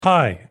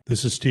Hi,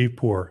 this is Steve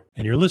Poor,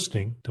 and you're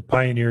listening to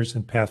Pioneers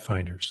and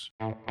Pathfinders.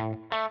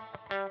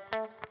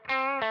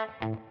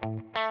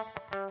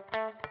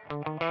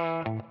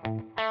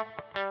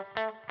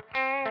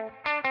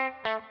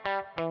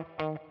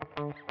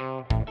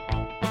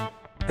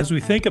 As we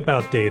think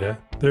about data,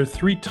 there are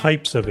three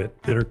types of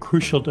it that are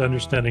crucial to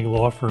understanding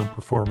law firm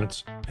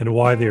performance and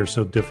why they are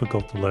so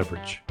difficult to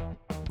leverage.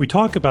 We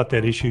talk about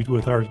that issue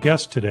with our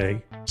guest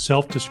today,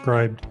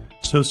 self-described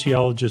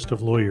sociologist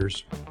of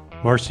lawyers,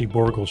 Marcy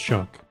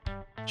Borgel-Schunk.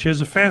 She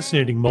has a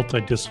fascinating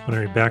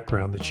multidisciplinary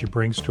background that she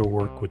brings to her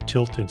work with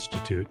Tilt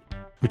Institute,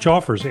 which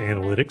offers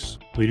analytics,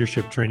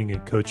 leadership training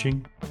and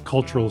coaching,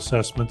 cultural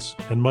assessments,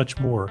 and much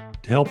more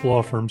to help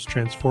law firms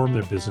transform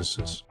their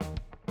businesses.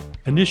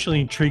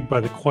 Initially intrigued by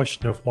the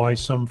question of why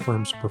some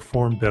firms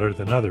perform better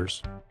than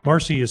others,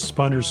 Marcy has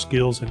spun her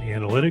skills in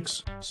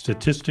analytics,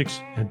 statistics,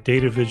 and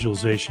data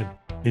visualization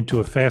into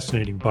a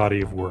fascinating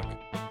body of work.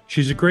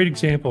 She's a great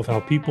example of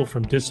how people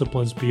from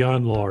disciplines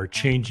beyond law are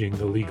changing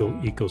the legal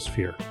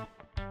ecosphere.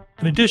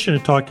 In addition to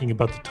talking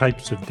about the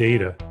types of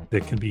data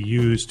that can be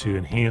used to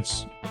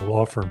enhance the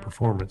law firm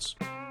performance,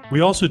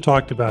 we also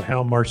talked about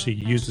how Marcy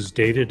uses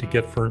data to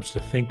get firms to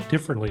think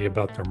differently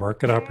about their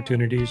market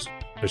opportunities,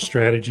 their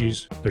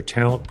strategies, their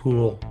talent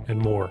pool, and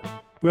more.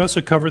 We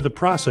also covered the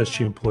process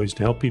she employs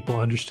to help people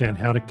understand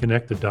how to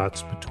connect the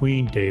dots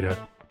between data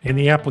and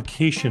the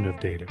application of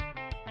data.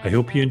 I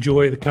hope you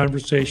enjoy the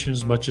conversation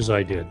as much as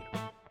I did.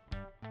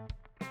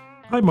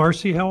 Hi,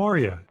 Marcy. How are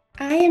you?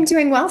 I am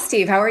doing well,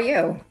 Steve. How are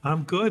you?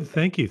 I'm good.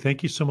 Thank you.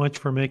 Thank you so much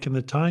for making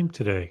the time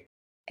today.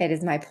 It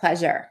is my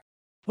pleasure.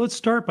 Let's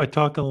start by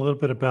talking a little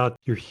bit about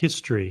your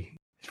history.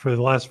 For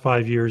the last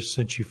 5 years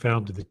since you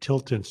founded the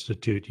Tilt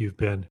Institute, you've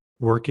been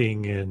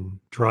working and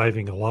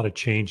driving a lot of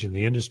change in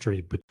the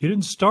industry, but you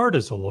didn't start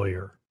as a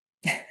lawyer.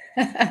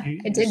 I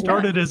You did not.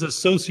 started as a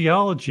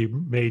sociology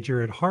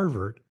major at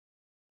Harvard.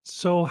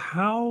 So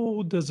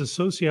how does a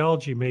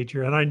sociology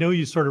major, and I know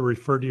you sort of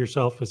refer to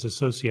yourself as a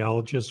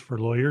sociologist for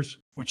lawyers,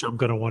 which I'm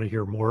going to want to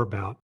hear more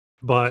about,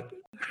 but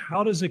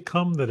how does it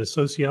come that a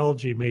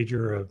sociology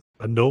major,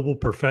 a noble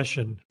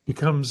profession,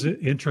 becomes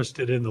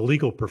interested in the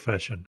legal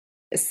profession?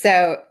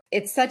 So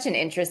it's such an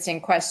interesting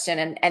question.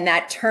 And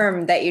that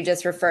term that you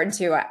just referred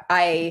to,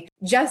 I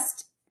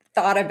just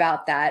thought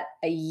about that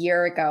a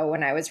year ago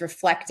when I was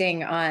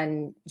reflecting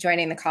on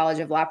joining the College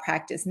of Law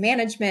Practice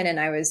Management. And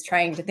I was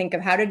trying to think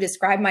of how to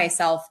describe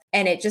myself.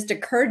 And it just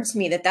occurred to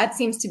me that that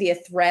seems to be a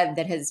thread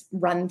that has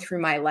run through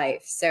my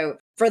life. So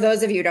for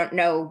those of you who don't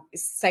know,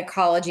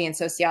 psychology and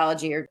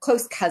sociology are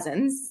close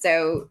cousins.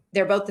 So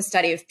they're both the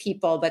study of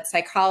people, but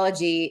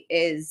psychology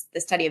is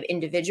the study of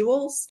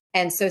individuals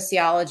and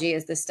sociology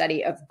is the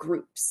study of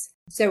groups.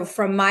 So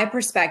from my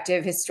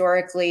perspective,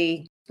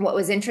 historically, what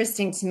was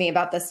interesting to me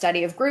about the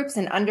study of groups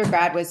in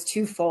undergrad was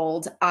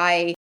twofold.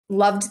 I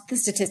loved the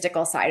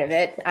statistical side of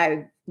it.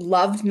 I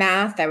loved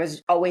math. I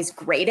was always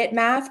great at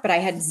math, but I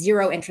had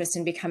zero interest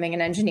in becoming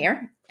an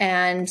engineer.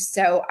 And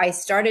so I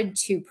started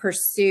to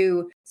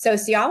pursue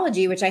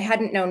sociology, which I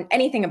hadn't known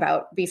anything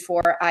about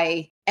before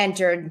I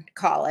entered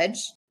college.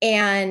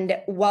 And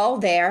while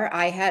there,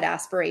 I had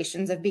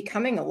aspirations of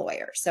becoming a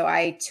lawyer. So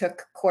I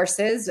took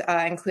courses,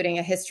 including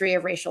a history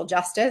of racial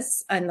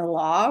justice and the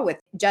law with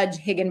Judge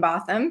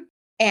Higginbotham.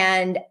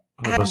 And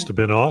It must have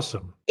been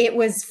awesome. it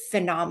was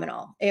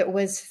phenomenal. It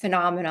was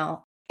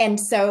phenomenal. And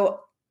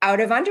so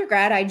out of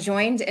undergrad, I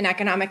joined an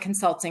economic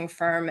consulting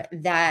firm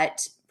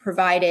that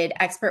provided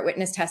expert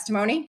witness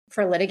testimony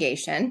for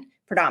litigation,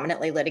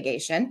 predominantly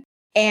litigation.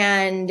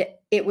 And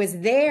it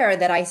was there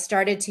that I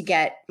started to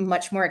get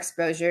much more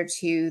exposure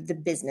to the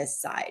business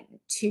side,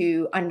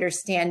 to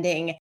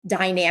understanding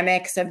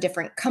dynamics of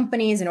different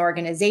companies and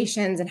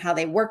organizations and how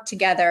they work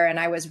together. And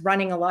I was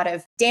running a lot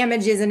of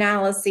damages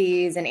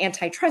analyses and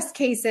antitrust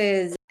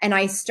cases. And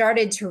I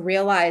started to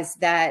realize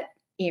that,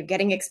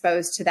 getting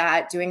exposed to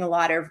that, doing a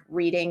lot of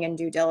reading and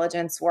due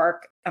diligence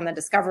work on the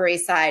discovery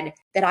side,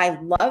 that I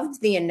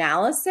loved the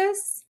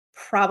analysis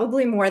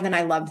probably more than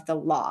I loved the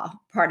law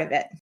part of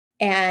it.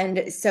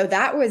 And so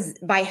that was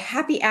by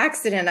happy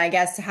accident, I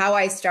guess, how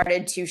I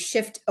started to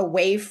shift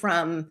away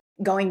from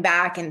going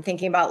back and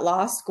thinking about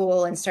law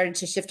school and started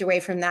to shift away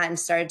from that and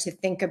started to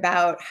think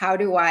about how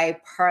do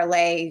I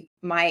parlay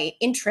my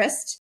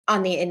interest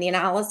in the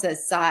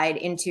analysis side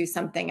into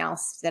something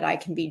else that I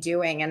can be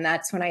doing. And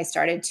that's when I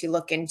started to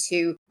look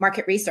into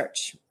market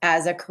research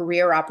as a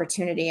career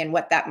opportunity and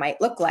what that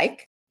might look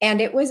like. And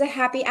it was a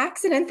happy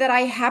accident that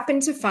I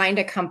happened to find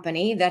a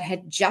company that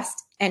had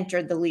just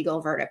entered the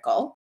legal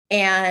vertical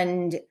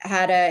and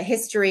had a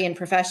history in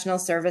professional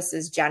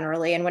services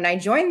generally. And when I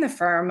joined the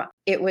firm,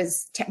 it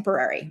was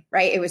temporary,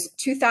 right? It was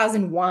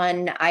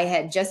 2001. I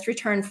had just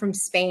returned from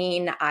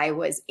Spain. I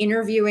was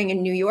interviewing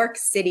in New York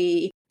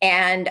City.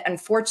 And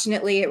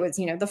unfortunately, it was,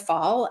 the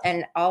fall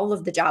and all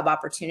of the job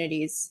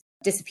opportunities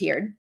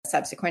disappeared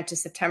subsequent to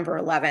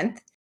September 11th.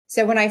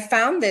 So when I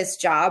found this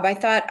job, I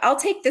thought, I'll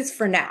take this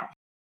for now.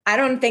 I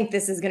don't think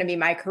this is going to be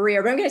my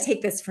career, but I'm going to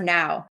take this for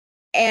now.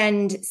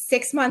 And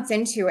 6 months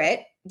into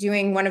it,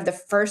 doing one of the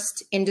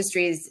first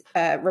industries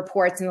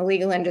reports in the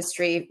legal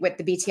industry with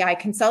the BTI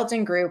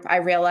Consulting Group, I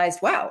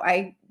realized, wow,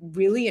 I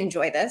really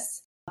enjoy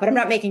this, but I'm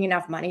not making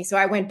enough money. So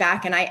I went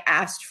back and I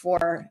asked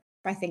for,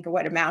 I think,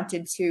 what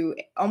amounted to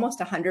almost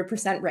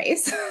 100%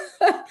 raise.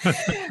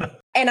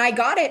 And I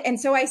got it. And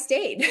so I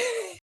stayed.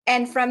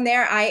 And from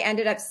there, I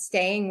ended up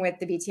staying with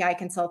the BTI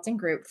Consulting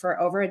Group for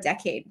over a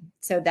decade.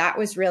 So that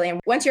was really, and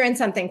once you're in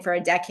something for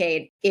a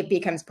decade, it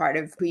becomes part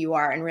of who you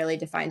are and really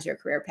defines your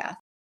career path.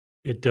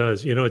 It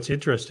does. You know, it's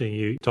interesting.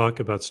 You talk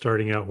about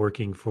starting out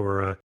working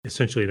for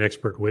essentially an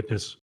expert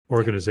witness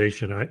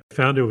organization. I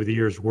found over the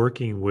years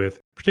working with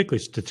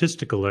particularly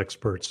statistical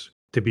experts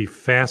to be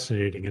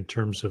fascinating in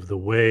terms of the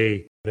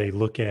way they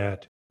look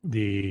at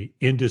the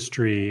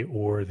industry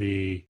or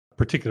the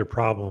particular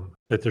problem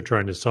that they're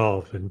trying to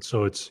solve. And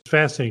so it's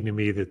fascinating to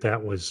me that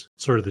that was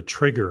sort of the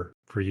trigger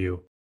for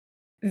you.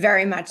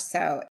 Very much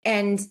so.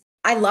 And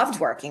I loved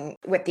working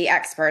with the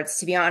experts,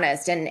 to be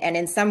honest. And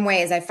in some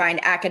ways, I find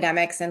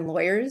academics and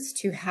lawyers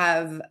to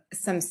have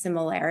some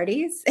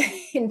similarities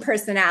in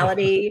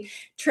personality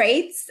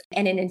traits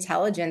and in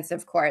intelligence,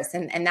 of course.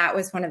 And that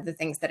was one of the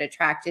things that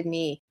attracted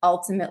me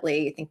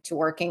ultimately, I think, to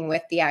working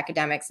with the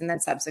academics and then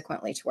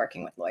subsequently to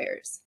working with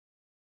lawyers.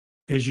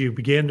 As you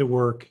began to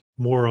work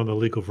more on the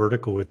legal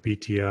vertical with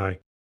BTI,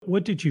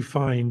 what did you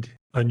find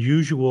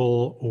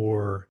unusual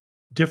or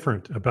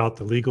different about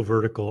the legal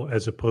vertical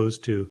as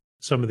opposed to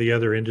some of the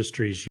other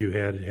industries you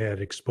had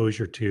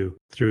exposure to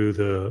through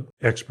the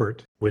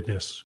expert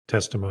witness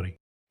testimony?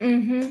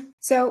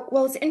 So,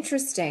 well, it's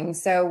interesting.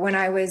 So when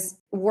I was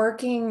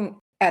working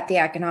at the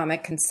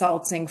economic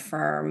consulting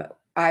firm,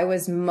 I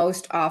was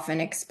most often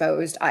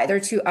exposed either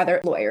to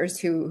other lawyers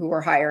who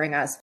were hiring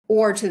us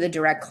or to the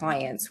direct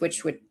clients,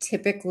 which would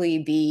typically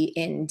be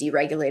in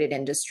deregulated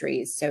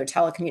industries. So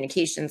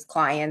telecommunications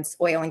clients,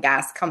 oil and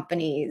gas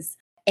companies.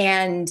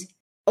 And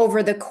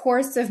over the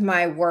course of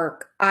my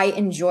work, I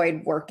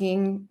enjoyed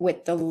working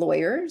with the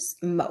lawyers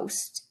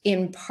most,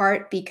 in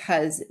part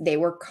because they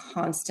were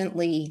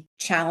constantly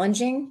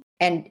challenging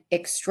and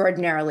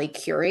extraordinarily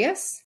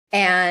curious.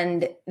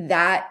 And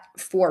that,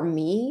 for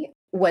me,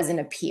 was an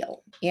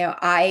appeal. You know,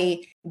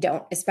 I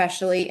don't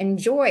especially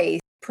enjoy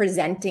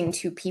presenting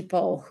to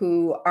people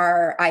who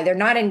are either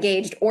not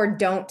engaged or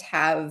don't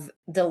have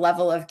the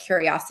level of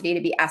curiosity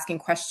to be asking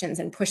questions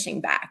and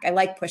pushing back. I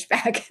like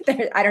pushback.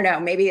 I don't know,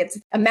 maybe it's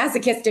a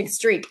masochistic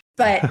streak,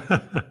 but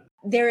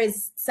there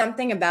is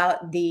something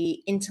about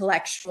the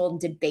intellectual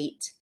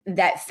debate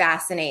that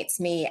fascinates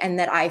me and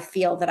that I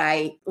feel that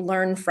I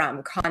learn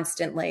from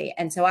constantly.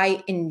 And so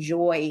I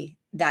enjoy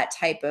that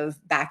type of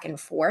back and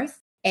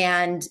forth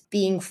and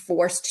being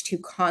forced to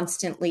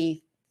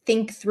constantly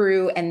think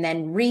through and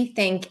then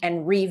rethink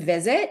and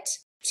revisit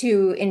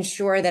to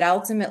ensure that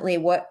ultimately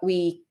what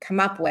we come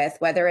up with,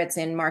 whether it's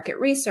in market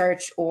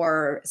research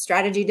or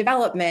strategy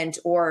development,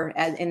 or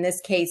as in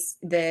this case,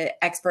 the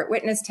expert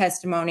witness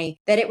testimony,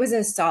 that it was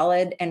as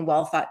solid and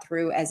well thought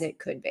through as it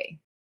could be.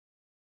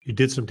 You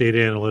did some data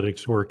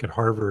analytics work at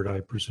Harvard, I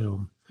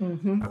presume.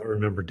 I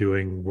remember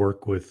doing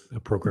work with a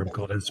program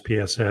called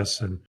SPSS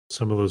and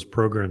some of those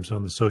programs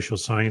on the social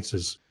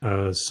sciences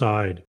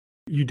side.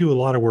 You do a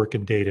lot of work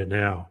in data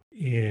now,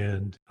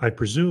 and I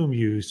presume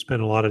you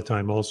spend a lot of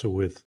time also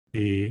with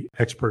the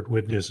expert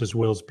witness as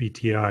well as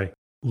BTI,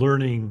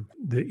 learning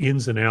the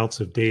ins and outs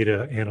of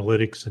data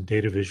analytics and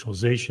data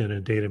visualization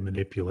and data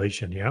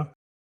manipulation, yeah?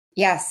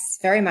 Yes,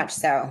 very much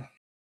so.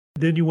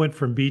 Then you went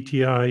from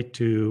BTI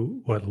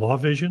to what,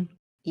 LawVision?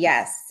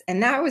 Yes.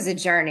 And that was a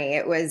journey.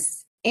 It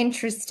was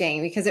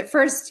interesting because at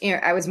first,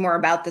 I was more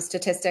about the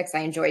statistics. I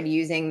enjoyed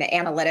using the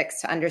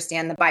analytics to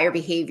understand the buyer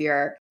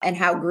behavior and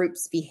how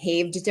groups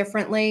behaved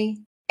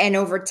differently. And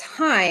over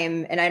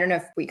time, and I don't know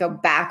if we go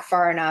back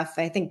far enough,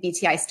 I think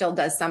BTI still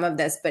does some of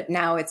this, but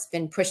now it's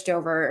been pushed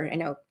over.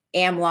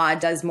 AmLaw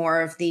does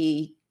more of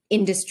the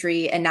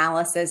industry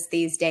analysis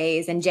these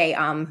days, and Jay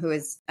who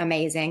is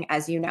amazing,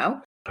 as you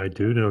know. I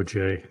do know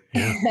Jay.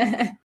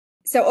 Yeah.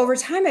 So over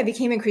time, I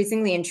became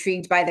increasingly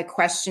intrigued by the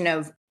question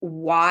of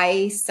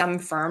why some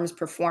firms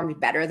performed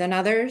better than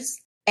others.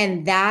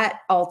 And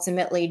that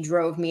ultimately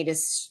drove me to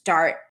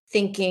start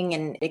thinking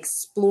and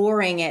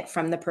exploring it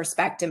from the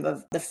perspective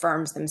of the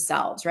firms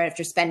themselves, right?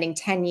 After spending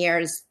 10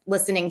 years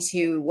listening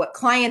to what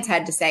clients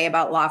had to say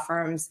about law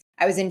firms,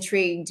 I was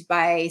intrigued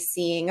by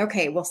seeing,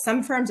 okay, well,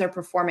 some firms are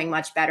performing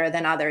much better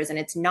than others. And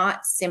it's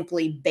not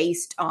simply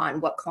based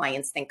on what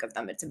clients think of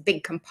them. It's a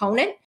big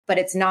component, but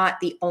it's not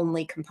the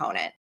only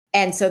component.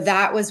 And so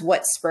that was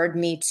what spurred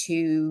me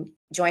to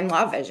join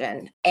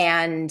LawVision.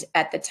 And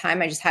at the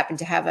time, I just happened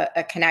to have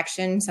a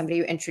connection, somebody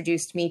who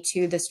introduced me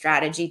to the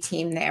strategy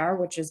team there,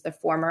 which is the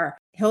former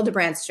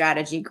Hildebrand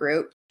strategy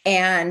group.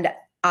 And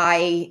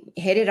I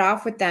hit it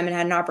off with them and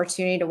had an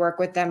opportunity to work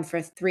with them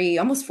for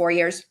almost 4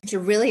 years to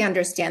really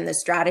understand the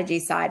strategy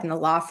side and the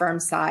law firm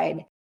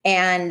side.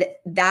 And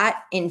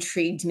that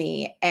intrigued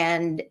me.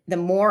 And the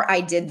more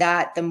I did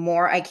that, the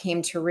more I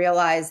came to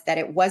realize that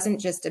it wasn't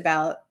just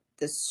about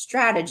the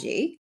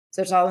strategy.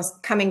 So it's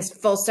almost coming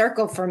full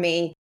circle for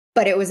me,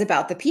 but it was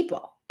about the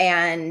people.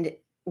 And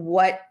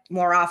what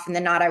more often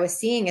than not I was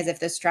seeing is if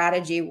the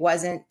strategy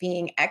wasn't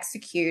being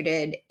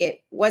executed,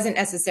 it wasn't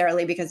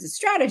necessarily because the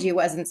strategy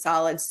wasn't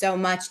solid so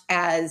much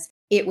as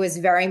it was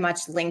very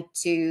much linked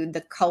to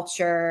the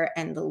culture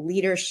and the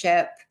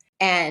leadership.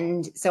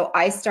 And so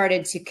I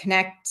started to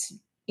connect,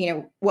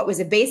 what was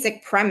a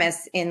basic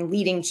premise in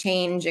leading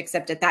change,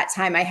 except at that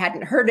time I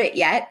hadn't heard it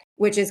yet,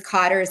 which is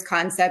Kotter's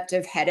concept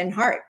of head and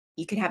heart.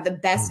 You can have the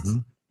best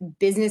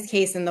business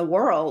case in the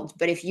world,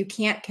 but if you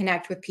can't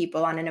connect with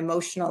people on an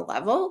emotional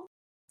level,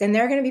 then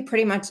they're going to be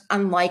pretty much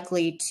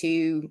unlikely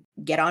to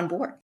get on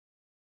board.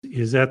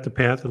 Is that the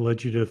path that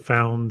led you to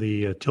found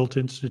the Tilt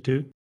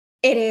Institute?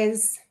 It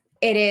is.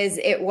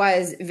 It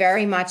was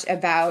very much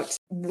about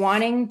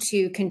wanting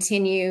to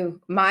continue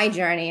my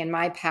journey and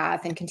my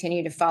path and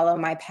continue to follow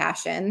my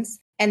passions.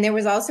 And there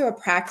was also a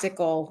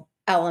practical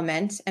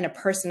element and a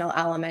personal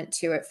element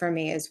to it for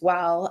me as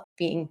well,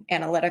 being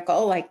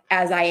analytical, like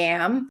as I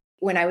am.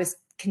 When I was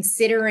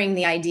considering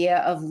the idea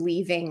of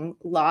leaving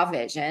Law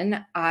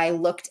Vision, I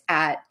looked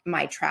at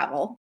my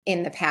travel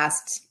in the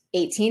past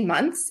 18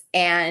 months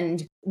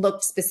and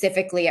looked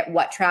specifically at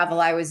what travel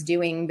I was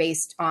doing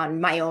based on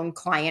my own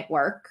client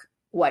work,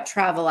 what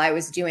travel I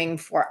was doing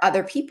for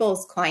other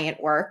people's client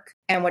work,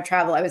 and what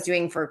travel I was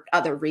doing for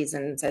other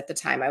reasons. At the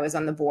time, I was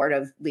on the board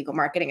of Legal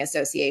Marketing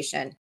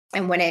Association.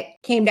 And when it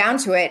came down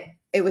to it,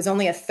 it was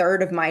only a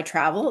third of my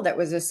travel that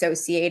was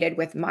associated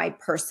with my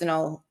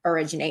personal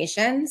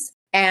originations.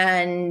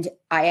 And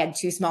I had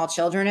 2 small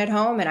children at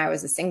home and I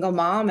was a single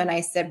mom. And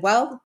I said,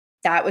 well,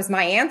 that was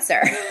my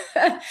answer.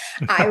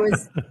 I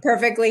was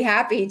perfectly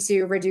happy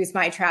to reduce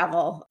my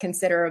travel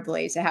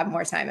considerably to have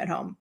more time at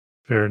home.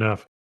 Fair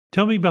enough.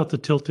 Tell me about the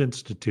Tilt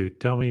Institute.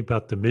 Tell me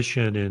about the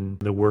mission and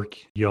the work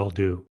y'all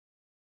do.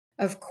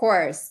 Of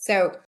course.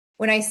 So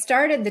when I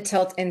started the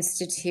Tilt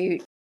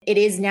Institute, it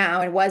is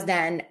now, and was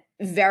then,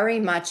 very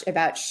much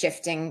about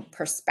shifting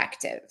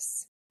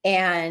perspectives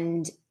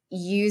and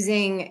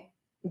using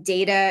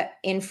data,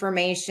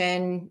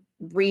 information,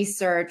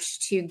 research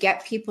to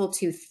get people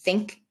to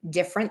think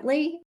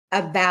differently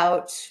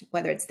about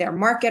whether it's their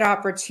market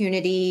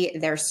opportunity,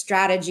 their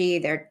strategy,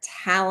 their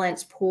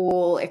talent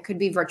pool. It could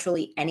be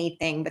virtually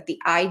anything. But the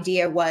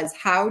idea was,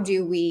 how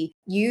do we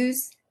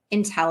use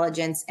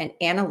intelligence and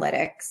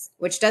analytics,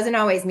 which doesn't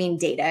always mean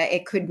data.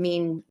 It could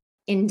mean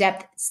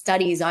in-depth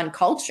studies on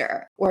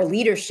culture or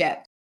leadership.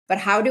 But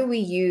how do we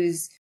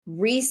use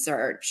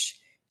research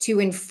to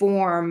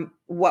inform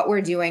what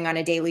we're doing on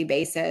a daily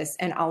basis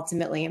and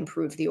ultimately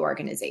improve the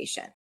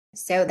organization?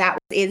 So that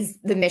is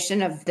the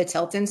mission of the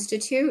Tilt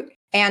Institute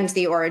and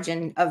the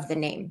origin of the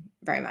name,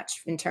 very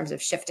much in terms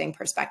of shifting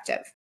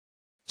perspective.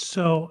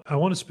 So I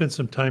want to spend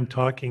some time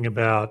talking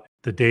about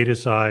the data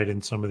side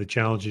and some of the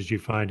challenges you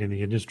find in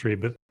the industry.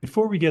 But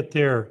before we get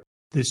there,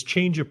 this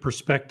change of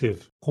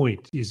perspective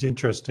point is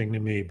interesting to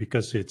me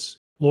because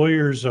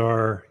lawyers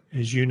are,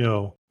 as you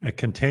know, a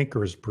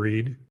cantankerous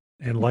breed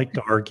and like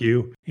to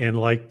argue and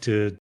like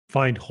to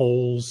find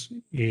holes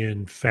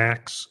in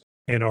facts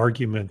and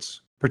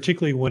arguments,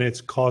 particularly when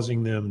it's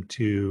causing them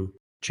to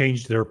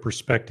change their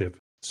perspective.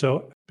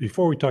 So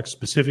before we talk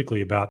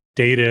specifically about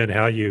data and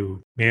how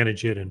you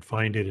manage it and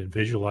find it and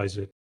visualize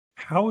it,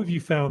 how have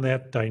you found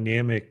that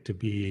dynamic to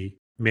be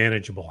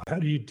manageable? How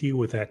do you deal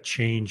with that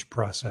change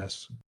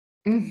process?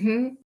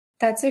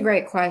 That's a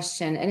great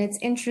question. And it's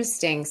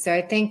interesting. So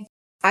I think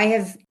I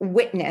have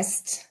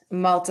witnessed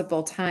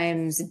multiple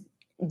times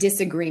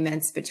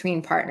disagreements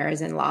between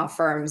partners in law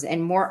firms.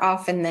 And more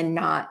often than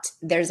not,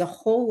 there's a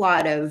whole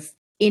lot of,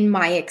 in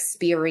my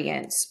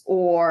experience,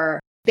 or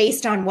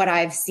based on what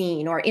I've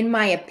seen, or in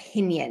my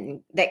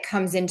opinion, that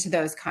comes into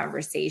those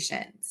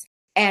conversations.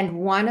 And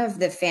one of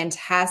the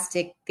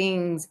fantastic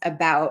things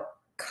about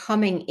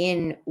coming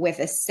in with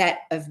a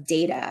set of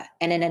data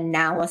and an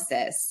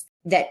analysis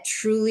that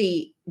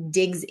truly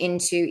digs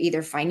into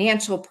either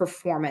financial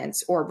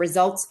performance or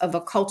results of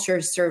a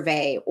culture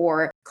survey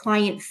or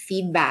client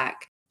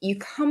feedback, you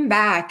come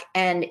back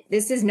and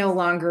this is no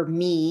longer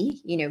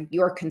me,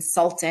 your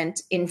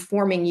consultant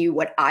informing you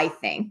what I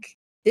think.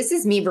 This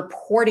is me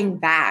reporting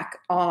back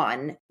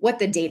on what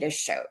the data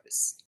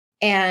shows.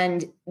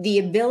 And the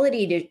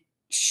ability to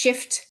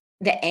shift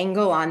the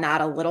angle on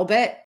that a little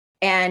bit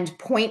and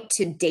point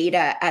to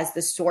data as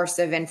the source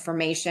of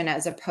information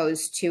as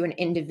opposed to an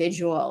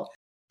individual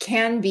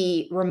can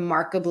be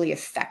remarkably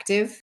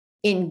effective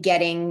in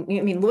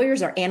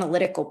lawyers are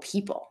analytical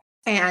people.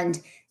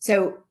 And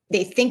so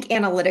they think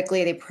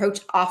analytically, they approach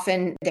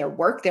often their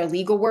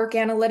legal work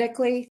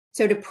analytically.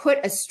 So to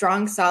put a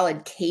strong,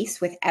 solid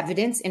case with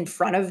evidence in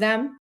front of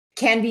them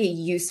can be a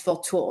useful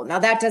tool. Now,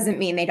 that doesn't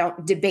mean they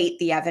don't debate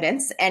the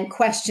evidence and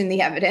question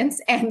the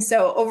evidence. And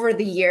so over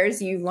the years,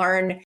 you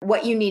learn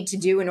what you need to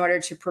do in order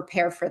to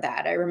prepare for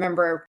that. I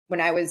remember when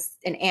I was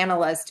an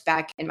analyst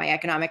back in my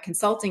economic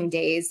consulting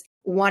days,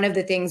 one of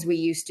the things we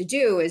used to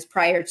do is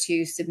prior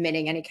to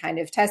submitting any kind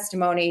of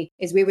testimony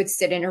is we would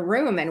sit in a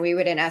room and we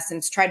would, in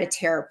essence, try to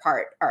tear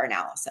apart our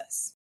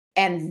analysis.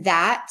 And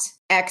that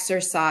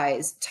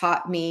exercise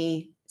taught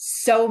me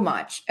so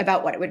much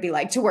about what it would be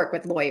like to work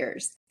with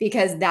lawyers,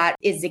 because that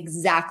is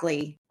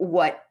exactly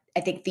what I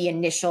think the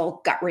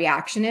initial gut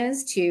reaction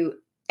is to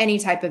any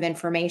type of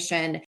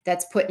information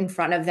that's put in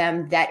front of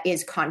them that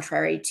is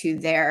contrary to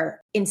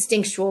their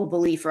instinctual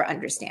belief or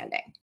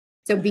understanding.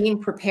 So being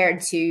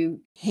prepared to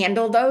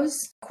handle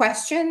those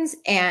questions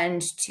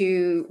and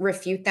to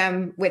refute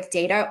them with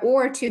data,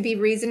 or to be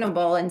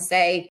reasonable and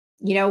say,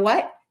 you know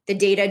what, the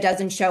data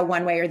doesn't show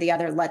one way or the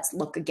other. Let's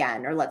look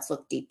again, or let's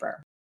look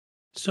deeper.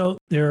 So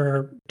there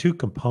are two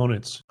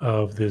components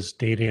of this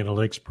data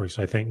analytics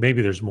process. I think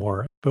maybe there's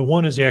more, but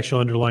one is the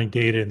actual underlying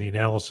data and the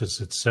analysis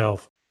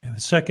itself. And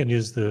the second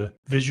is the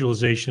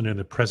visualization and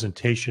the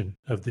presentation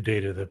of the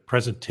data, the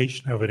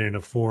presentation of it in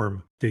a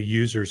form the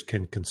users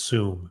can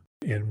consume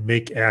and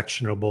make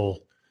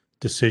actionable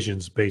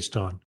decisions based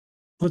on.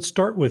 Let's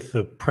start with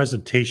the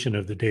presentation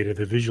of the data,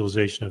 the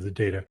visualization of the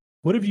data.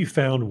 What have you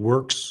found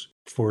works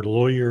for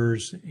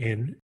lawyers?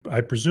 And I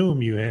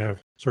presume you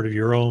have sort of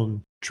your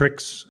own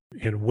tricks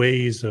and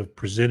ways of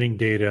presenting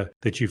data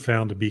that you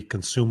found to be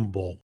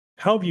consumable.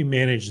 How have you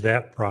managed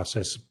that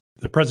process,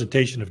 the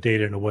presentation of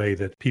data in a way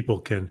that people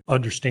can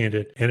understand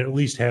it and at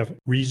least have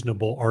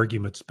reasonable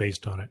arguments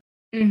based on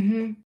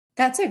it?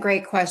 That's a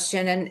great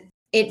question. And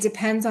it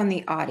depends on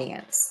the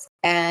audience.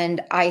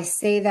 And I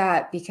say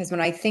that because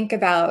when I think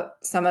about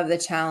some of the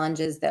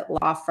challenges that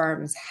law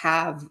firms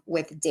have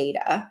with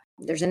data,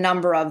 there's a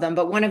number of them,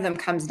 but one of them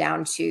comes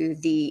down to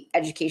the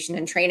education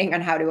and training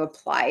on how to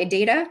apply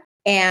data.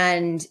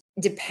 And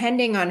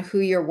depending on who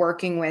you're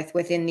working with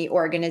within the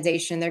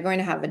organization, they're going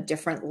to have a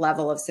different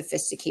level of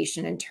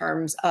sophistication in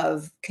terms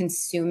of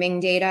consuming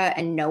data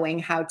and knowing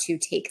how to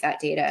take that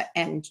data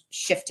and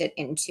shift it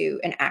into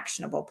an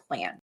actionable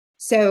plan.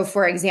 So,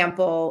 for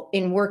example,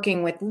 in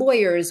working with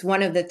lawyers,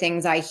 one of the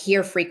things I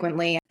hear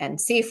frequently and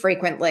see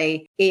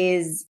frequently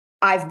is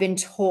I've been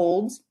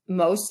told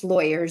most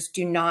lawyers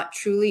do not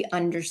truly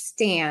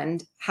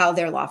understand how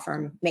their law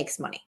firm makes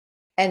money.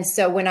 And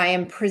so when I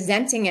am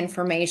presenting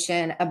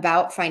information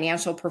about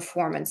financial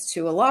performance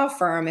to a law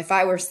firm, if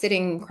I were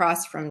sitting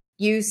across from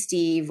you,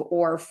 Steve,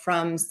 or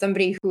from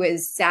somebody who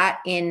has sat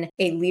in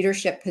a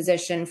leadership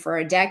position for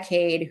a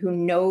decade, who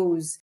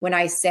knows when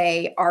I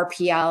say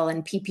RPL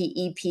and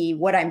PPEP,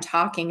 what I'm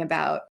talking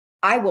about,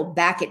 I will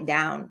back it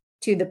down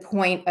to the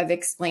point of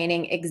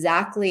explaining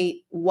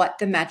exactly what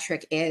the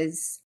metric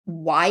is,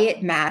 why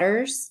it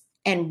matters,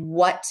 and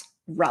what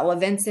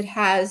relevance it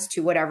has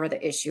to whatever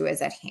the issue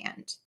is at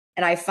hand.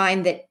 And I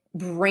find that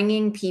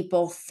bringing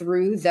people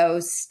through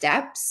those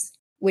steps,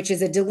 which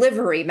is a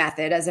delivery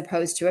method as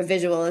opposed to a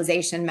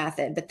visualization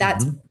method, but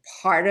that's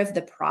part of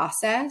the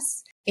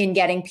process in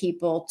getting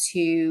people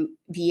to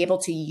be able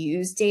to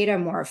use data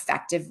more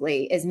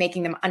effectively, is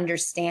making them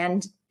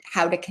understand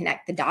how to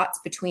connect the dots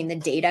between the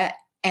data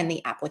and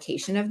the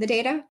application of the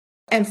data.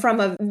 And from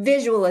a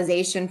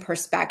visualization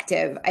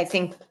perspective, I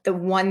think the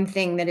one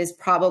thing that is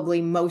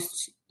probably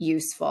most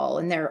useful,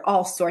 and there are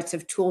all sorts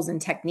of tools and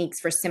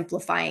techniques for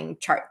simplifying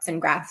charts and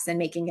graphs and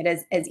making it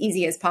as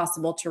easy as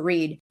possible to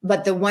read.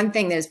 But the one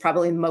thing that is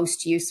probably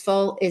most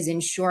useful is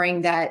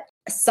ensuring that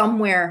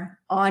somewhere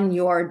on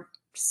your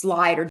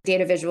slide or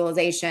data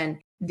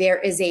visualization, there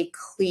is a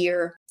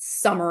clear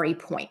summary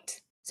point.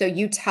 So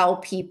you tell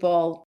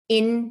people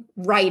in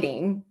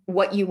writing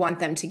what you want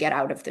them to get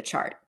out of the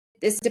chart.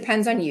 This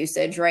depends on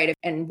usage, right?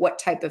 And what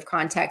type of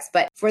context.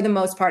 But for the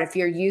most part, if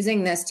you're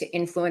using this to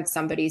influence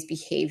somebody's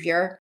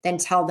behavior, then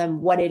tell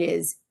them what it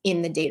is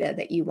in the data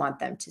that you want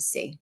them to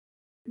see.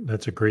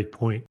 That's a great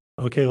point.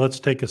 Okay, let's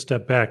take a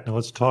step back. Now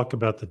let's talk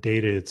about the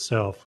data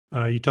itself.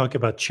 You talk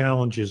about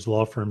challenges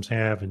law firms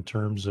have in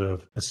terms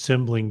of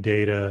assembling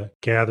data,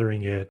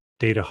 gathering it,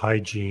 data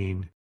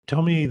hygiene.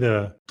 Tell me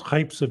the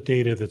types of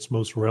data that's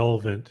most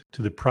relevant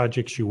to the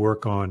projects you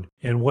work on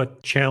and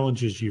what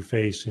challenges you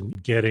face in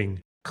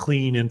getting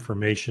clean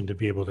information to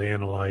be able to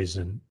analyze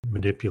and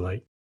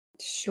manipulate.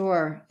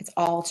 Sure, it's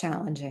all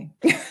challenging.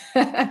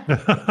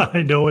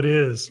 I know it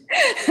is.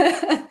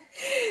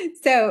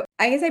 So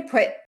I guess I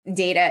put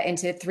data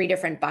into 3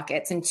 different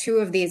buckets, and 2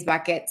 of these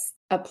buckets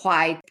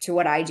apply to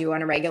what I do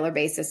on a regular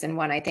basis, and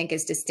one I think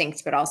is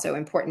distinct but also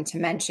important to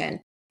mention.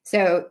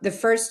 So the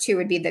first 2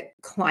 would be the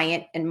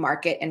client and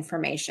market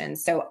information.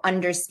 So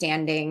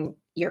understanding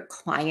your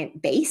client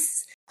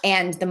base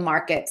and the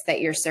markets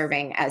that you're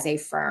serving as a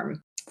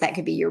firm. That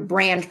could be your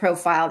brand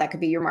profile, that could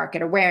be your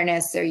market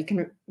awareness. So you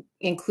can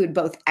include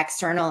both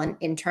external and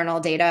internal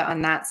data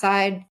on that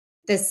side.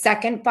 The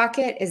second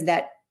bucket is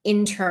that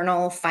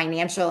internal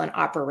financial and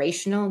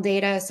operational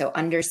data. So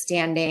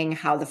understanding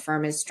how the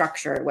firm is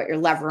structured, what your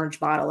leverage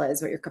model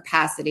is, what your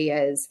capacity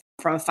is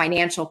from a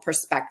financial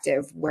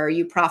perspective. Where are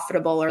you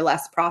profitable or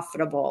less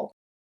profitable?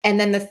 And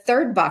then the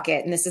third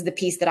bucket, and this is the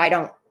piece that I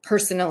don't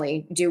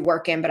personally do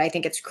work in, but I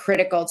think it's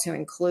critical to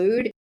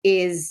include,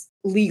 is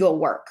legal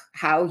work,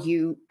 how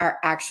you are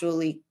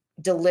actually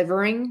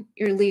delivering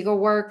your legal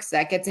work. So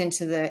that gets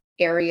into the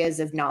areas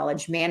of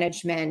knowledge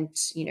management,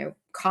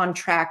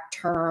 contract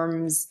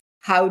terms,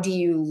 How do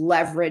you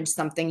leverage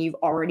something you've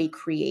already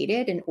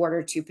created in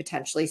order to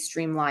potentially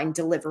streamline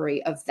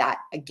delivery of that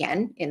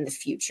again in the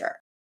future?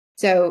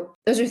 So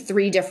those are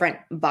three different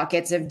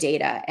buckets of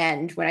data.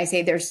 And when I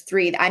say there's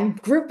three, I'm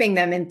grouping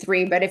them in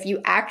three. But if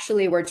you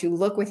actually were to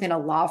look within a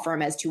law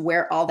firm as to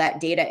where all that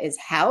data is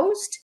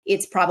housed,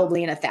 it's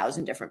probably in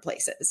 1,000 different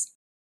places.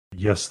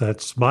 Yes,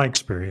 that's my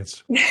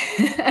experience.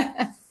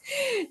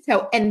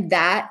 And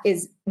that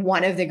is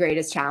one of the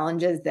greatest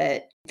challenges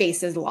that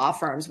faces law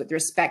firms with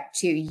respect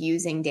to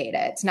using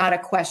data. It's not a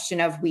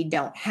question of we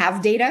don't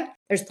have data.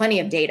 There's plenty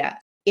of data.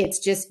 It's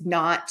just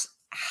not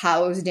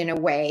housed in a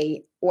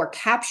way or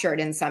captured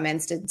in some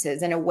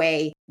instances in a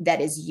way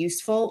that is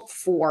useful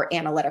for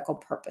analytical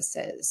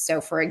purposes. So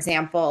for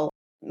example,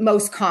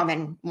 most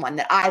common one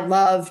that I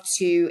love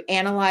to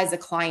analyze a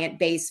client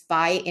base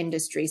by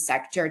industry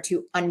sector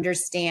to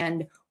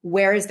understand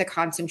where is the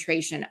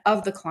concentration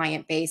of the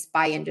client base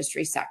by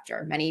industry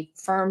sector. Many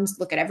firms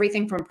look at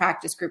everything from a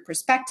practice group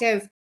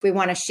perspective. We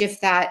want to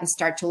shift that and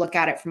start to look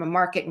at it from a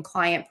market and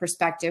client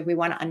perspective. We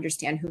want to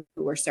understand who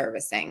we're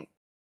servicing.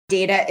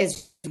 Data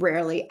is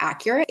rarely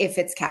accurate if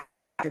it's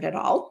captured at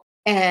all.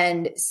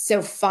 And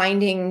so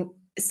finding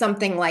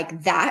something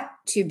like that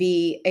to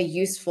be a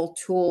useful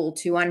tool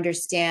to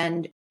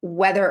understand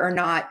whether or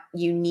not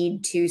you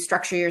need to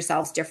structure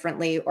yourselves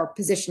differently or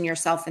position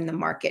yourself in the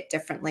market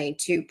differently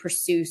to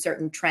pursue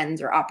certain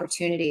trends or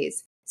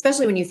opportunities,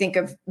 especially when you think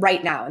of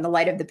right now in the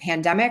light of the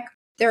pandemic.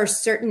 There are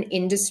certain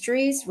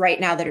industries right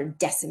now that are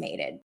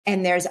decimated,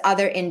 and there's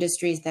other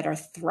industries that are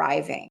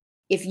thriving.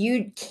 If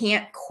you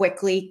can't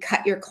quickly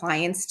cut your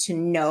clients to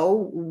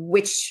know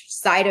which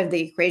side of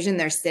the equation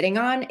they're sitting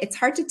on, it's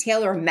hard to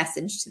tailor a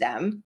message to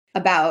them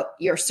about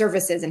your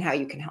services and how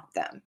you can help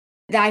them.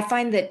 I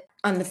find that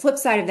on the flip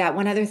side of that,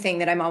 one other thing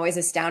that I'm always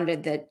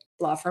astounded that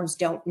law firms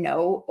don't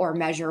know or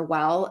measure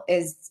well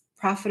is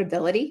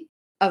profitability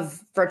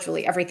of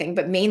virtually everything,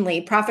 but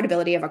mainly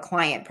profitability of a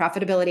client,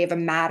 profitability of a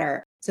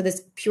matter. So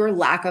this pure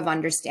lack of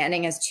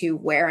understanding as to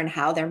where and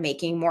how they're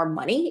making more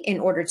money in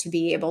order to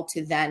be able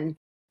to then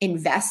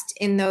invest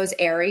in those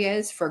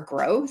areas for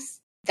growth.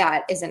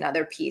 That is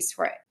another piece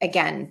where,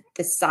 again,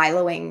 the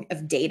siloing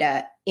of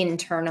data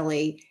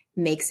internally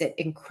makes it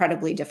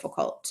incredibly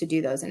difficult to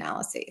do those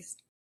analyses.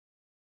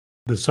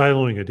 The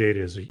siloing of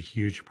data is a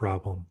huge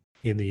problem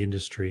in the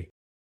industry.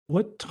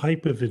 What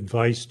type of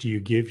advice do you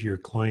give your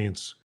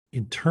clients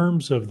in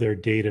terms of their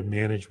data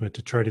management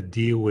to try to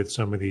deal with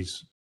some of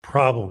these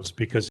problems?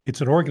 Because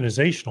it's an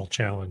organizational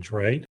challenge,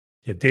 right?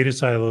 You have data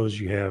silos,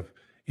 you have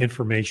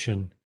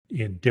information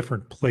in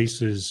different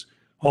places,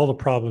 all the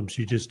problems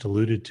you just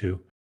alluded to.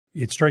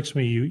 It strikes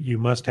me you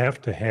must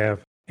have to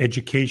have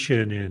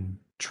education and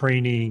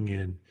training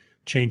and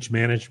change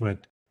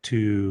management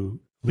to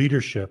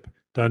leadership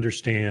to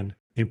understand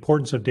the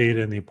importance of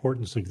data and the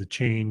importance of the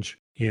change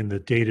in the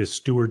data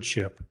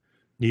stewardship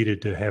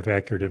needed to have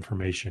accurate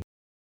information.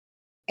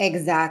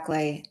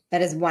 Exactly.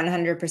 That is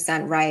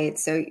 100% right.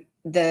 So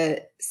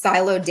the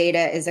siloed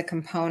data is a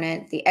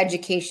component, the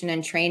education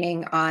and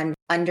training on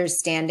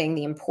understanding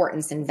the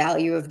importance and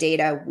value of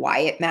data, why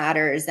it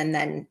matters. And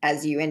then,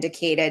 as you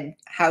indicated,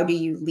 how do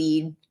you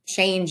lead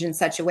change in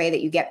such a way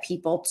that you get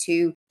people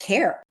to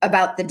care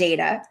about the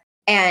data?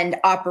 And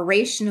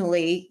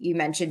operationally, you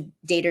mentioned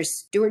data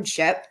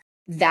stewardship.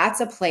 That's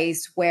a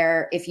place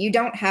where if you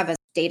don't have a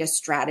data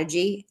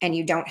strategy and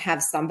you don't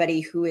have somebody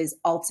who is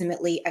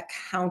ultimately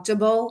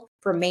accountable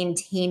for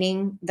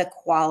maintaining the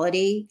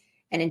quality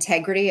and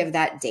integrity of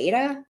that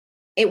data,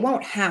 it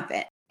won't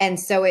happen. And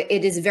so it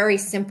is very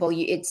simple.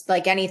 It's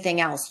like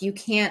anything else. You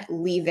can't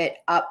leave it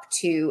up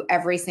to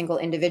every single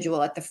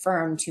individual at the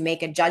firm to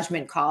make a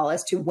judgment call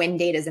as to when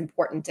data is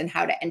important and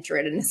how to enter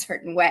it in a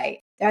certain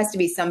way. There has to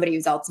be somebody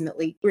who's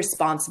ultimately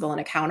responsible and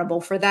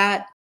accountable for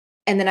that.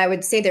 And then I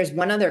would say there's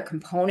one other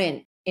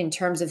component in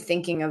terms of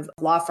thinking of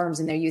law firms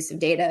and their use of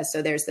data.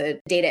 So there's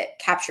the data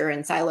capture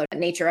and siloed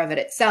nature of it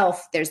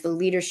itself. There's the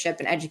leadership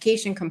and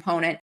education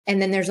component.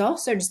 And then there's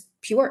also just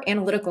pure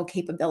analytical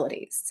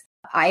capabilities.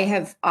 I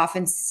have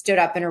often stood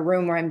up in a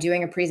room where I'm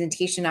doing a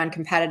presentation on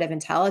competitive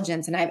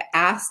intelligence, and I've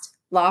asked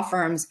law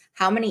firms,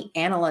 how many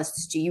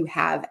analysts do you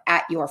have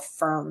at your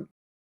firm?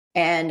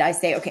 And I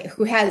say, okay,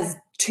 who has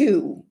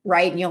 2,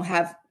 right? And you'll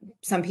have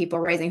some people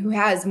raising who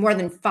has more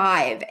than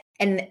 5.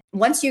 And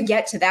once you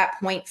get to that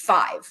point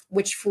 5,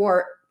 which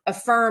for a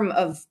firm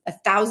of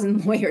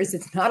 1,000 lawyers,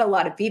 it's not a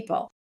lot of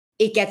people,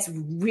 it gets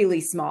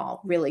really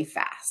small, really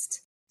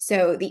fast.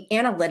 So the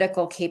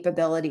analytical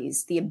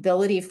capabilities, the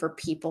ability for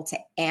people to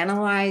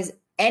analyze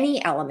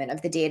any element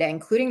of the data,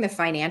 including the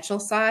financial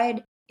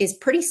side, is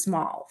pretty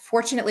small.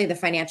 Fortunately, the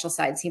financial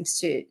side seems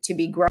to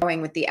be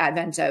growing with the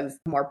advent of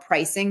more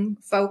pricing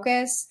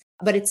focus,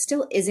 but it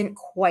still isn't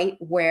quite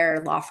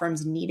where law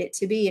firms need it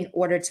to be in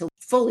order to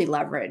fully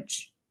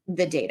leverage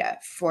the data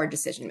for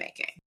decision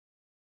making.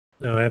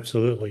 No,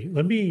 absolutely.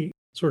 Let me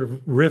sort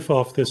of riff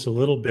off this a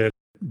little bit,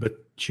 but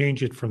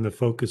change it from the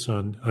focus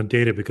on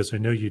data, because I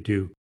know you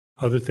do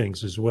other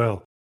things as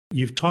well.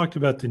 You've talked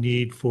about the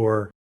need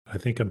for, I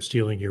think I'm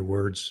stealing your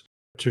words,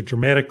 to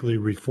dramatically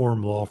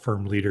reform law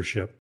firm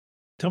leadership.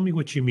 Tell me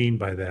what you mean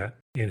by that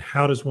and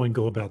how does one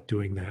go about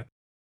doing that?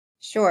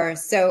 Sure.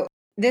 So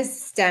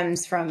this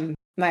stems from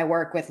my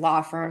work with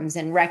law firms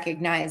and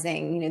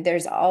recognizing,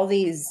 there's all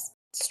these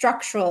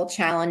structural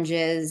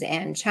challenges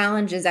and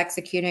challenges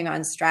executing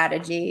on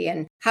strategy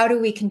and how do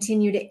we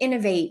continue to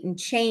innovate and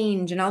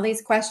change and all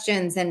these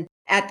questions. And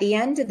at the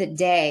end of the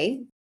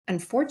day,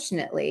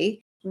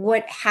 unfortunately,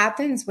 what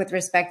happens with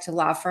respect to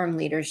law firm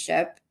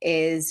leadership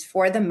is,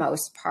 for the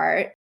most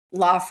part,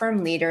 law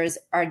firm leaders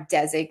are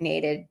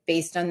designated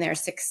based on their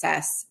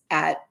success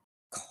at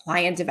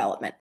client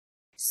development.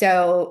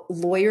 So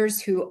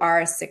lawyers who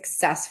are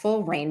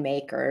successful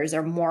rainmakers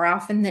are more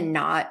often than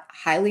not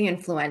highly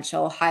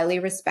influential, highly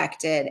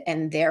respected,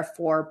 and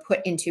therefore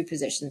put into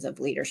positions of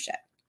leadership,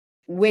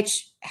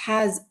 which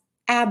has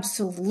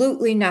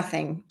absolutely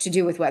nothing to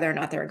do with whether or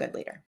not they're a good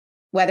leader,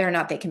 whether or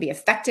not they can be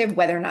effective,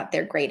 whether or not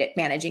they're great at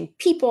managing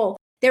people.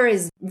 There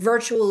is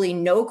virtually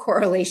no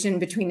correlation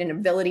between an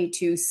ability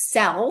to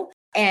sell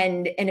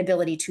and an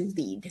ability to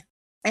lead.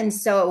 And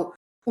so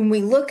when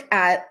we look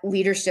at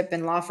leadership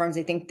in law firms,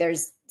 I think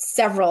there's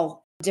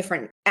several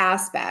different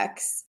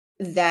aspects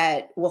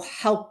that will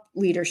help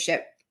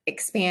leadership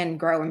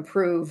expand, grow,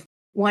 improve.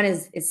 One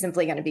is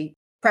simply going to be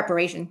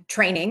preparation,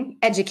 training,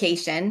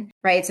 education,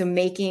 right? So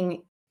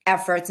making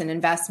efforts and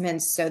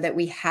investments so that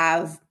we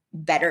have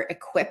better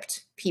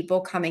equipped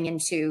people coming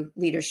into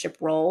leadership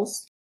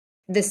roles.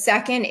 The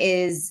second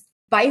is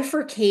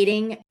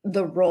bifurcating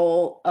the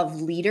role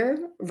of leader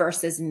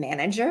versus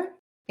manager.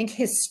 I think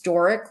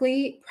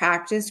historically,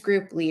 practice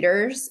group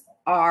leaders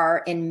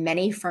are, in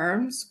many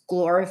firms,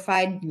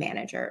 glorified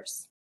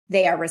managers.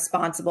 They are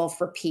responsible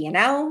for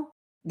P&L.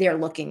 They're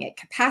looking at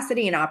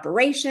capacity and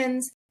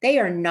operations. They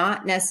are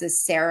not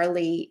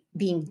necessarily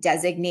being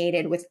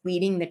designated with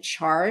leading the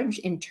charge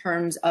in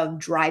terms of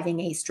driving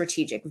a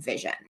strategic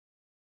vision.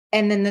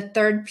 And then the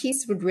third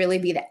piece would really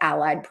be the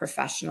allied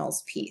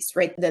professionals piece,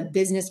 right? The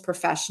business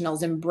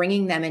professionals, and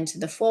bringing them into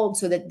the fold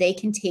so that they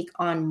can take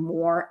on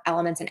more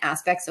elements and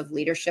aspects of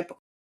leadership.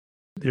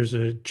 There's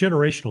a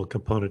generational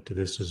component to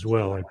this as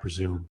well, I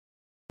presume.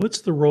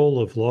 What's the role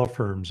of law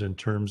firms in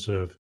terms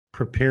of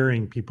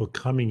preparing people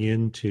coming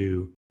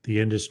into the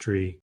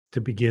industry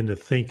to begin to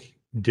think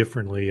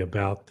differently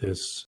about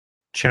this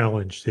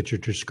challenge that you're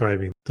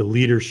describing, the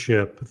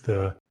leadership,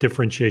 the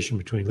differentiation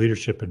between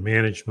leadership and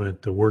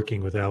management, the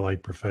working with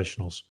allied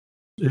professionals?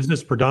 Is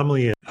this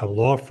predominantly a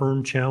law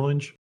firm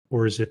challenge,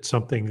 or is it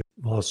something that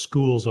law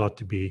schools ought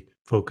to be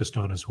focused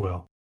on as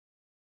well?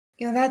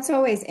 That's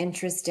always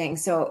interesting.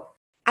 So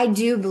I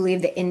do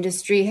believe the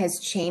industry has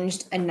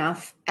changed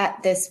enough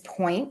at this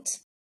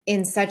point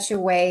in such a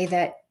way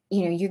that,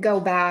 you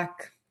go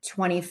back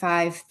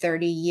 25,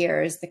 30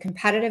 years, the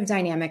competitive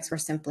dynamics were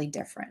simply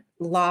different.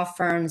 Law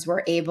firms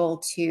were able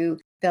to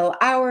bill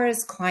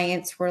hours,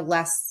 clients were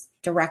less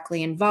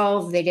directly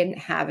involved. They didn't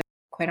have,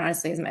 quite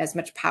honestly, as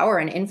much power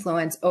and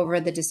influence over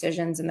the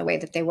decisions and the way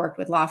that they worked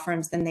with law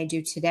firms than they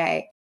do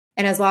today.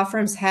 And as law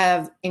firms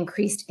have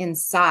increased in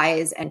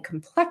size and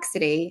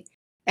complexity,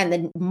 and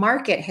the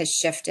market has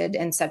shifted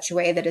in such a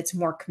way that it's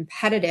more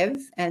competitive,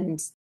 and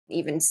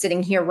even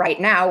sitting here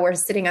right now, we're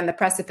sitting on the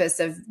precipice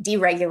of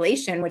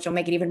deregulation, which will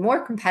make it even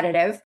more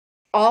competitive.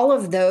 All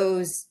of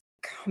those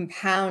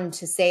compound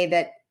to say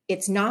that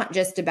it's not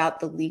just about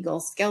the legal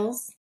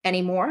skills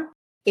anymore.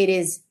 It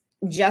is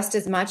just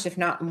as much, if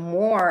not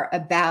more,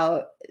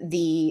 about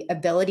the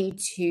ability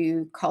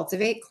to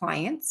cultivate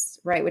clients,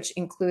 right, which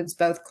includes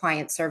both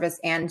client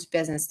service and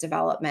business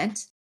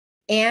development,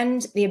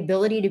 and the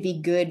ability to be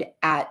good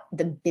at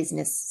the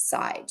business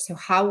side. So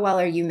how well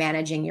are you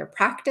managing your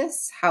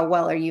practice? How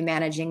well are you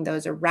managing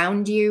those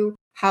around you?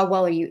 How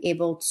well are you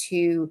able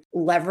to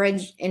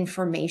leverage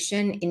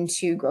information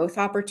into growth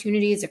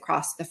opportunities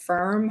across the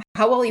firm?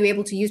 How well are you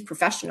able to use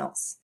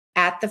professionals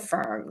at the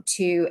firm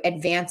to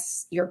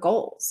advance your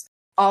goals?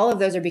 All of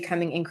those are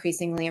becoming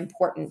increasingly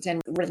important,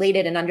 and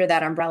related and under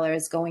that umbrella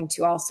is going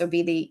to also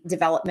be the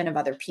development of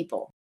other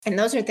people. And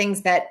those are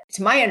things that,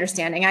 to my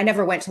understanding, I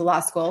never went to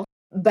law school,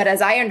 but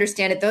as I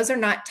understand it, those are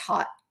not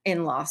taught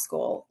in law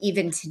school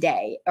even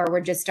today, or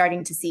we're just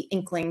starting to see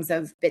inklings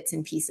of bits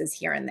and pieces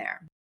here and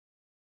there.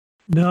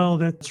 No,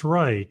 that's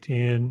right.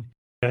 And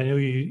I know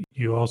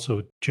you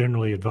also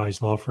generally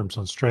advise law firms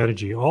on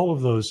strategy. All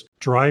of those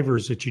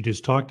drivers that you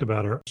just talked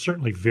about are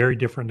certainly very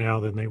different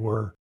now than they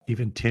were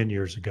even 10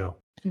 years ago.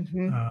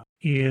 Mm-hmm.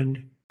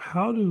 And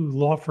how do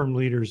law firm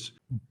leaders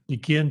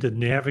begin to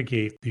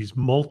navigate these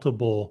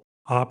multiple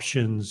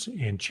options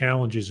and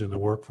challenges in the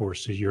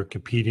workforce as you're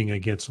competing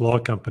against law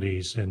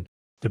companies and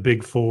the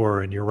big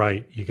four? And you're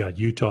right, you got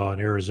Utah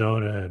and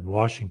Arizona and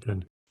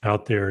Washington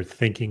out there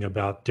thinking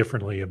about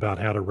differently about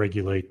how to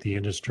regulate the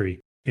industry.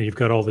 And you've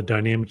got all the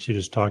dynamics you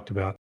just talked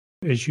about.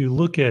 As you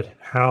look at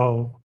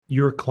how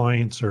your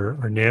clients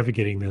are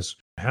navigating this,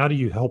 how do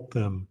you help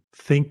them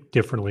think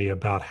differently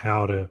about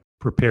how to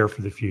prepare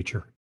for the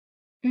future?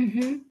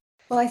 Mm-hmm.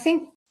 Well, I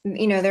think,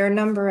 there are a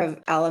number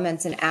of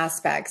elements and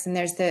aspects, and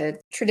there's the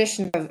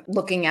tradition of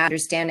looking at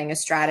understanding a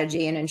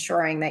strategy and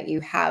ensuring that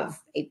you have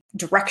a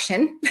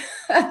direction.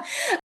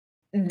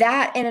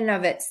 That in and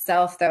of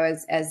itself, though,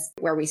 as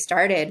where we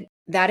started,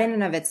 that in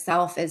and of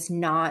itself is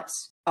not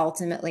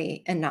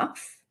ultimately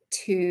enough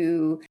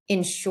to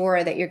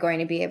ensure that you're going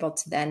to be able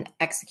to then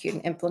execute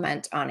and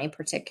implement on a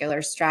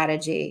particular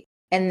strategy.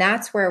 And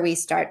that's where we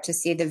start to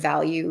see the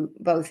value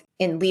both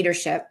in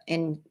leadership,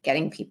 in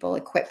getting people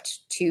equipped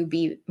to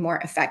be more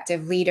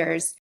effective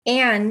leaders.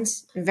 And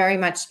very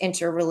much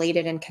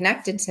interrelated and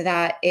connected to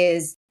that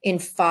is in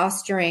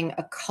fostering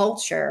a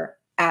culture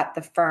at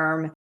the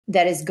firm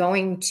that is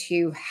going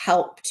to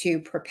help to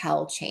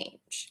propel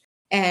change.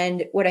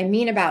 And what I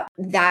mean about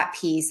that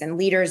piece, and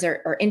leaders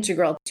are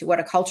integral to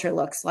what a culture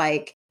looks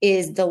like,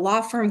 is the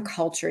law firm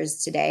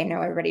cultures today. I know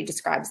everybody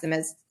describes them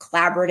as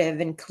collaborative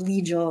and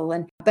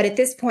collegial. But at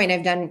this point,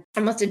 I've done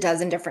almost a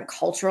dozen different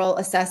cultural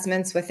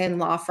assessments within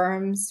law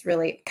firms,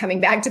 really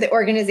coming back to the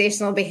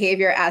organizational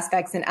behavior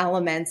aspects and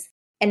elements.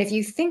 And if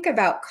you think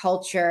about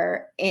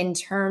culture in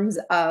terms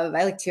of,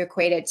 I like to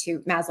equate it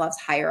to Maslow's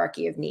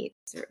hierarchy of needs,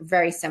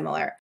 very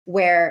similar,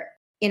 where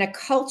in a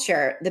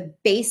culture, the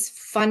base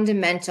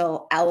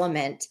fundamental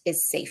element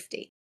is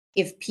safety.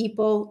 If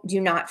people do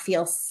not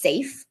feel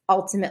safe,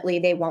 ultimately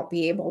they won't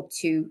be able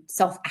to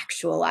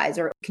self-actualize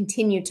or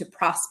continue to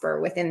prosper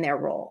within their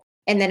role.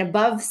 And then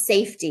above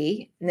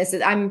safety, and this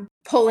is, I'm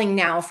pulling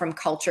now from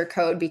Culture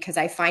Code because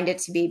I find it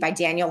to be by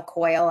Daniel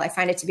Coyle. I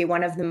find it to be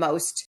one of the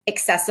most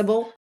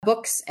accessible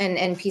books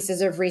and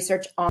pieces of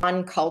research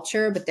on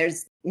culture, but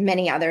there's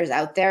many others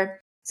out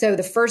there. So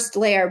the first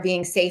layer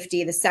being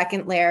safety, the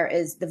second layer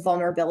is the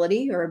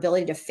vulnerability or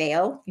ability to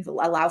fail. You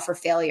allow for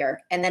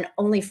failure. And then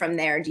only from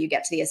there do you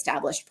get to the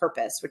established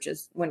purpose, which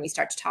is when we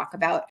start to talk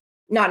about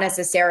not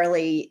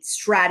necessarily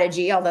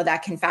strategy, although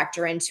that can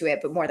factor into it,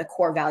 but more the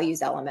core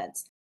values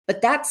elements.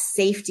 But that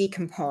safety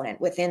component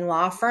within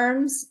law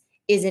firms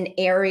is an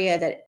area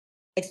that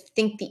I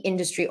think the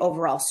industry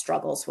overall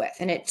struggles with.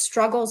 And it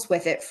struggles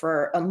with it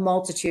for a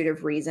multitude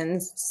of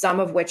reasons, some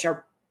of which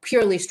are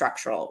purely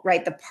structural,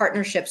 right? The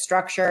partnership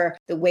structure,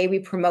 the way we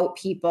promote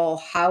people,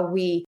 how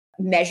we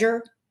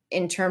measure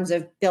in terms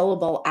of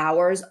billable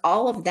hours,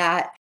 all of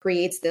that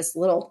creates this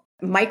little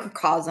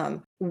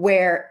microcosm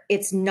where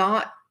it's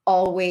not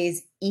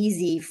always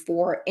easy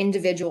for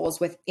individuals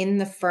within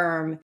the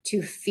firm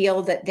to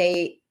feel that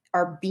they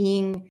are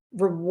being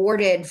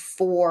rewarded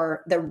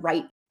for the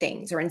right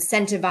things or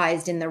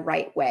incentivized in the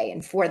right way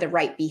and for the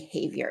right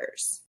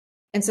behaviors.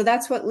 And so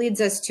that's what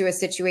leads us to a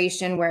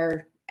situation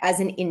where, as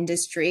an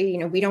industry,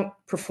 we don't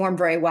perform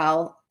very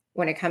well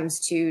when it comes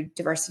to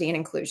diversity and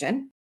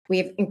inclusion. We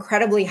have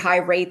incredibly high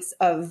rates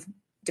of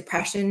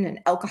depression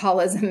and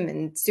alcoholism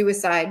and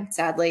suicide,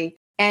 sadly.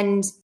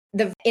 And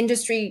the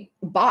industry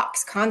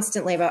balks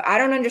constantly about, I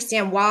don't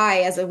understand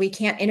why, we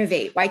can't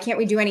innovate. Why can't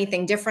we do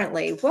anything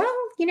differently? Well,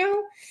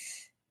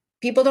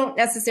 people don't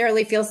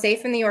necessarily feel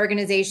safe in the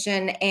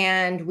organization,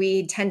 and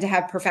we tend to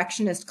have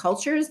perfectionist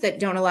cultures that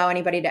don't allow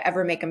anybody to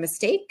ever make a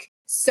mistake.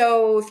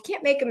 So if you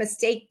can't make a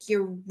mistake,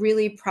 you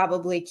really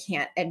probably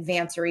can't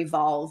advance or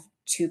evolve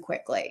too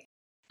quickly.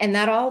 And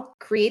that all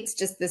creates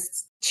just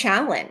this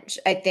challenge,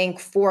 I think,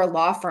 for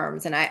law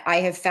firms. And I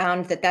have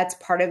found that that's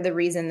part of the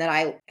reason that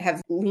I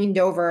have leaned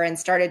over and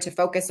started to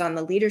focus on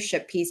the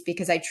leadership piece,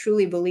 because I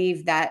truly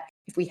believe that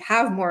if we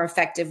have more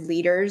effective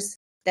leaders,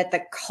 that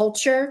the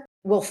culture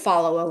will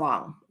follow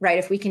along, right?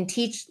 If we can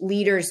teach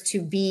leaders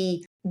to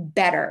be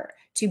better,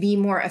 to be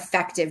more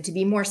effective, to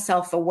be more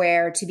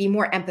self-aware, to be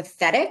more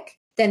empathetic,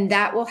 then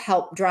that will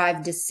help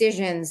drive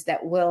decisions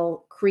that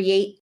will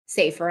create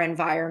safer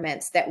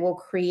environments, that will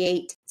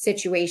create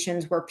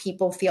situations where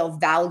people feel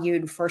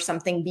valued for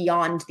something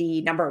beyond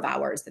the number of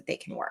hours that they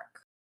can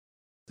work.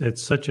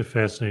 That's such a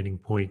fascinating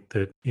point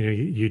that,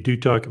 you do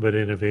talk about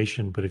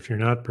innovation, but if you're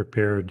not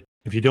prepared,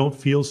 if you don't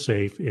feel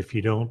safe, if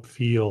you don't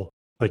feel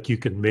like you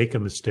can make a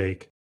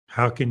mistake,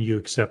 how can you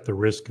accept the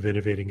risk of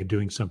innovating and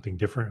doing something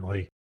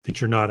differently that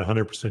you're not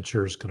 100%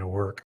 sure is going to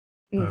work?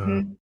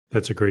 Mm-hmm.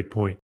 That's a great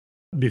point.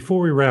 Before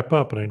we wrap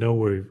up, and I know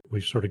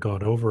we've sort of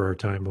gone over our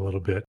time a little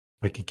bit,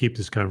 I could keep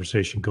this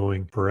conversation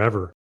going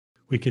forever.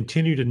 We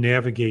continue to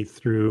navigate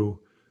through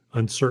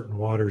uncertain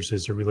waters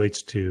as it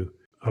relates to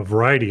a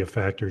variety of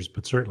factors,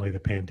 but certainly the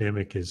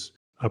pandemic is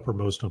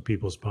uppermost on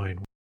people's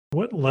mind.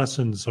 What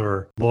lessons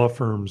are law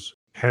firms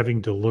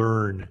having to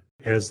learn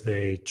as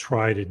they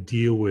try to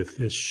deal with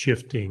this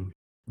shifting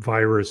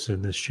virus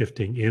and this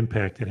shifting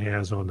impact it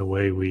has on the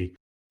way we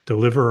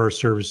deliver our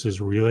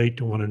services, relate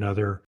to one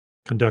another,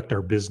 conduct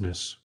our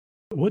business?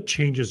 What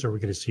changes are we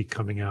going to see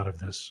coming out of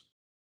this?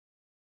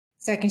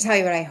 So I can tell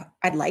you what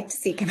I'd like to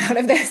see come out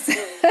of this.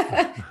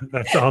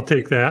 I'll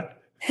take that.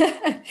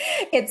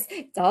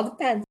 It all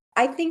depends.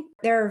 I think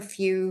there are a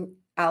few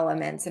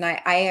elements, and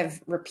I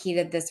have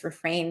repeated this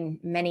refrain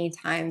many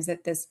times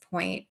at this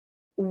point.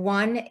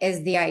 One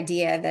is the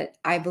idea that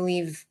I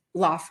believe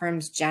law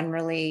firms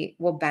generally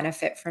will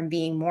benefit from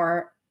being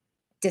more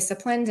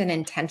disciplined and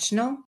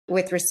intentional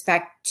with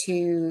respect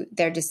to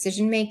their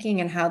decision making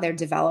and how they're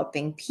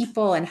developing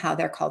people and how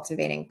they're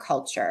cultivating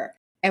culture.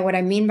 And what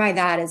I mean by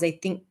that is I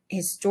think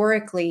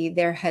historically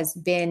there has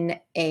been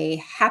a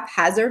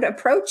haphazard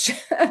approach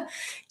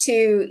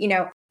to,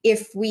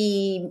 If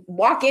we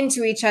walk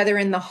into each other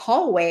in the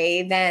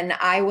hallway, then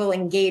I will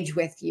engage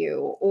with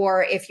you.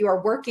 Or if you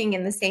are working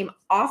in the same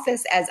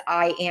office as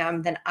I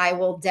am, then I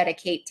will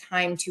dedicate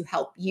time to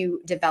help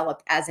you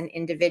develop as an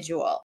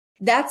individual.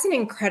 That's an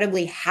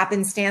incredibly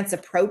happenstance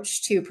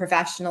approach to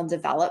professional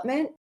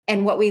development.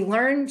 And what we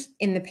learned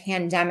in the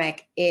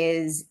pandemic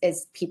is,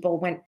 as people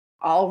went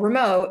all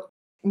remote,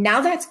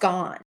 now that's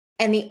gone.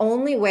 And the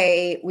only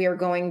way we are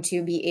going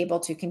to be able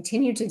to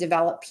continue to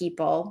develop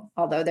people,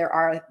 although there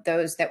are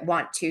those that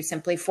want to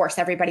simply force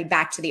everybody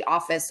back to the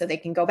office so they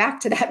can go back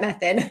to that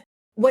method.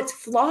 What's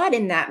flawed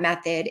in that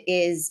method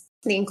is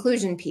the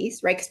inclusion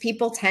piece, right? Because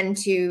people tend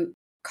to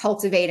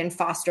cultivate and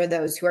foster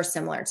those who are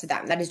similar to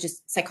them. That is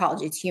just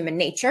psychology, it's human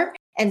nature.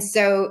 And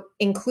so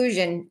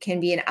inclusion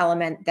can be an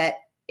element that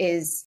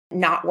is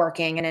not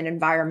working in an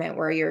environment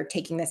where you're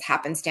taking this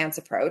happenstance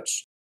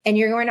approach. And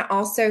you're going to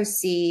also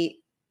see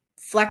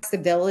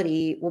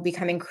flexibility will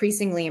become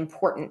increasingly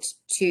important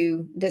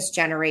to this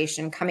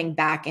generation coming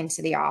back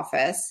into the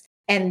office.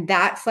 And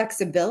that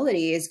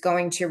flexibility is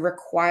going to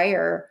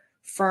require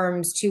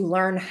firms to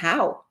learn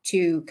how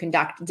to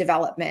conduct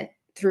development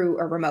through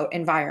a remote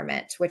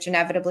environment, which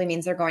inevitably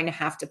means they're going to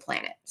have to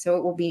plan it.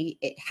 So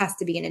it has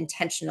to be an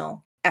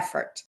intentional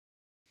effort.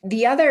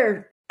 The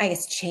other, I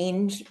guess,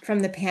 change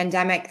from the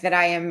pandemic that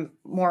I am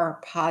more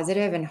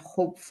positive and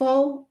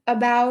hopeful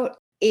about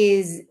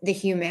is the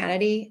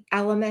humanity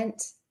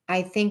element.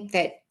 I think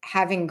that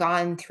having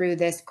gone through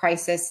this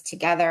crisis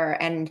together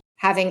and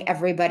having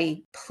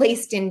everybody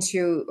placed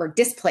into, or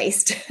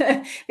displaced,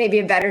 maybe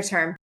a better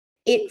term,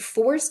 it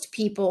forced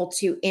people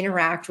to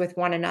interact with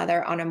one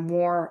another on a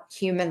more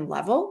human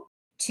level,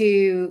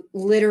 to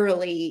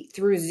literally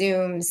through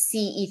Zoom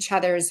see each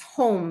other's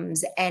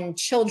homes and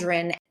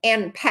children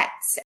and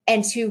pets,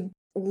 and to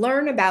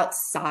learn about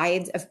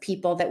sides of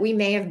people that we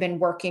may have been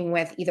working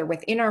with either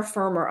within our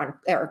firm or on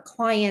our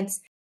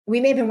clients.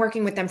 We may have been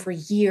working with them for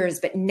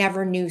years, but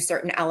never knew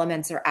certain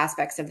elements or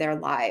aspects of their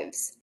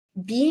lives.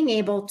 Being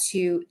able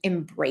to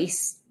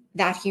embrace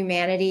that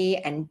humanity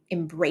and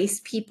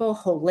embrace people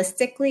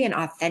holistically and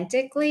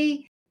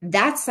authentically,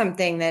 that's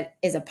something that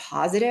is a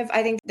positive,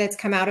 I think, that's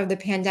come out of the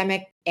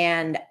pandemic.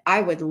 And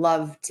I would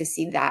love to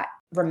see that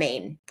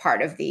remain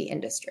part of the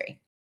industry.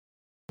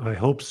 I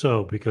hope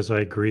so, because I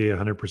agree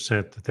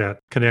 100% that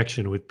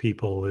connection with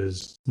people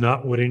is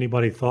not what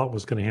anybody thought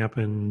was going to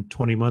happen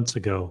 20 months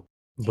ago,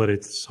 but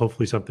it's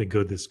hopefully something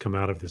good that's come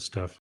out of this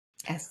stuff.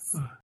 Yes.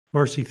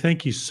 Marcy,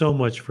 thank you so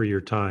much for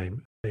your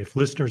time. If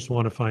listeners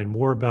want to find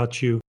more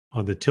about you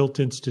on the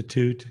Tilt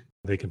Institute,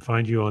 they can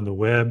find you on the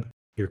web.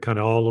 You're kind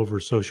of all over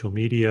social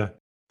media.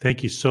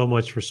 Thank you so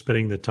much for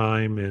spending the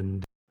time,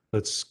 and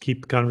let's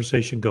keep the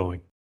conversation going.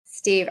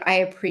 Steve, I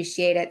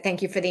appreciate it.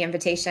 Thank you for the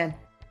invitation.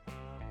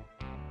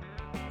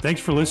 Thanks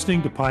for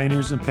listening to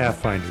Pioneers and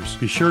Pathfinders.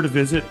 Be sure to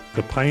visit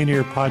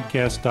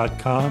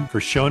thepioneerpodcast.com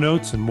for show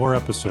notes and more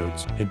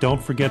episodes. And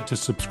don't forget to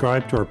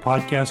subscribe to our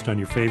podcast on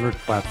your favorite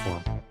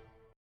platform.